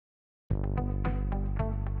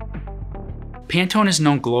Pantone is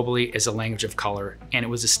known globally as a language of color, and it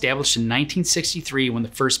was established in 1963 when the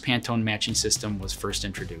first Pantone matching system was first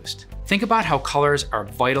introduced. Think about how colors are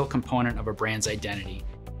a vital component of a brand's identity.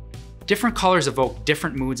 Different colors evoke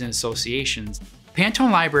different moods and associations. Pantone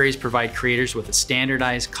libraries provide creators with a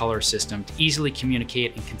standardized color system to easily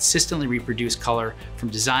communicate and consistently reproduce color from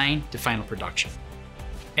design to final production.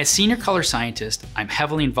 As senior color scientist, I'm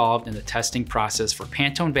heavily involved in the testing process for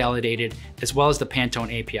Pantone validated as well as the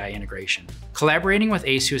Pantone API integration. Collaborating with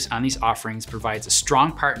ASUS on these offerings provides a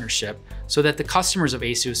strong partnership so that the customers of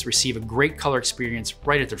ASUS receive a great color experience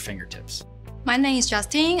right at their fingertips. My name is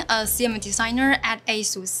Justine, a CMF designer at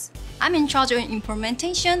ASUS. I'm in charge of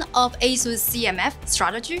implementation of ASUS CMF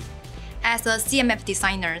strategy. As a CMF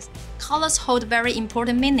designer, colors hold very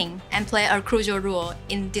important meaning and play a crucial role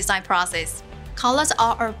in design process. Colors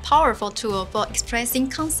are a powerful tool for expressing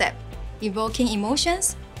concept, evoking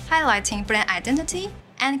emotions, highlighting brand identity,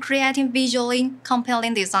 and creating visually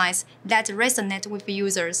compelling designs that resonate with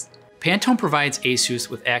users. Pantone provides ASUS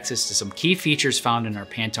with access to some key features found in our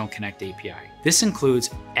Pantone Connect API. This includes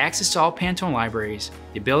access to all Pantone libraries,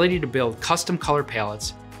 the ability to build custom color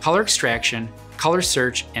palettes, color extraction, color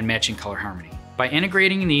search, and matching color harmony. By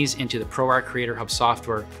integrating these into the ProArt Creator Hub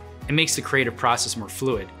software, it makes the creative process more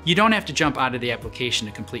fluid. You don't have to jump out of the application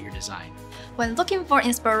to complete your design. When looking for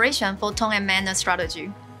inspiration for tone and manner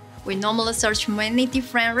strategy, we normally search many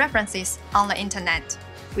different references on the internet.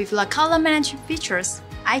 With the color management features,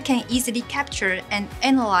 I can easily capture and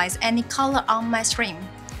analyze any color on my stream.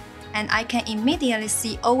 And I can immediately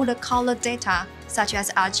see all the color data such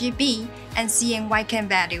as RGB and CMYK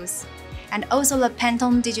values, and also the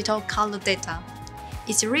Pantone digital color data.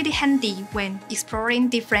 It's really handy when exploring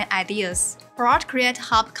different ideas. ProArt Creator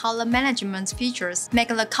Hub color management features make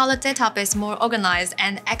the color database more organized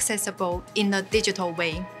and accessible in a digital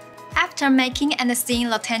way. After making and seeing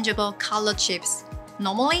the tangible color chips,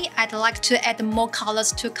 normally I'd like to add more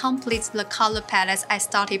colors to complete the color palettes I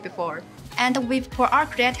started before. And with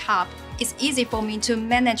ProArt Creator Hub, it's easy for me to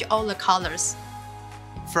manage all the colors.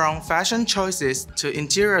 From fashion choices to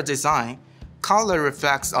interior design, color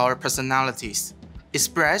reflects our personalities,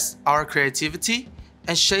 expresses our creativity,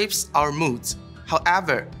 and shapes our moods.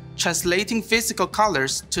 However, translating physical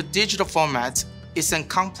colors to digital format is a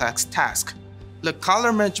complex task. The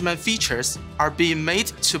color management features are being made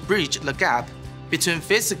to bridge the gap between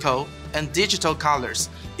physical and digital colors,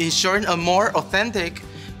 ensuring a more authentic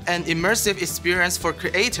and immersive experience for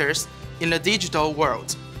creators in the digital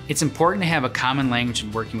world. It's important to have a common language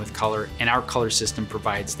in working with color, and our color system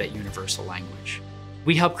provides that universal language.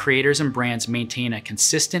 We help creators and brands maintain a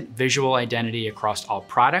consistent visual identity across all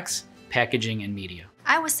products, packaging, and media.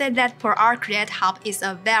 I would say that ProArt Creator Hub is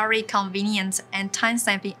a very convenient and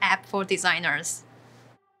time-saving app for designers.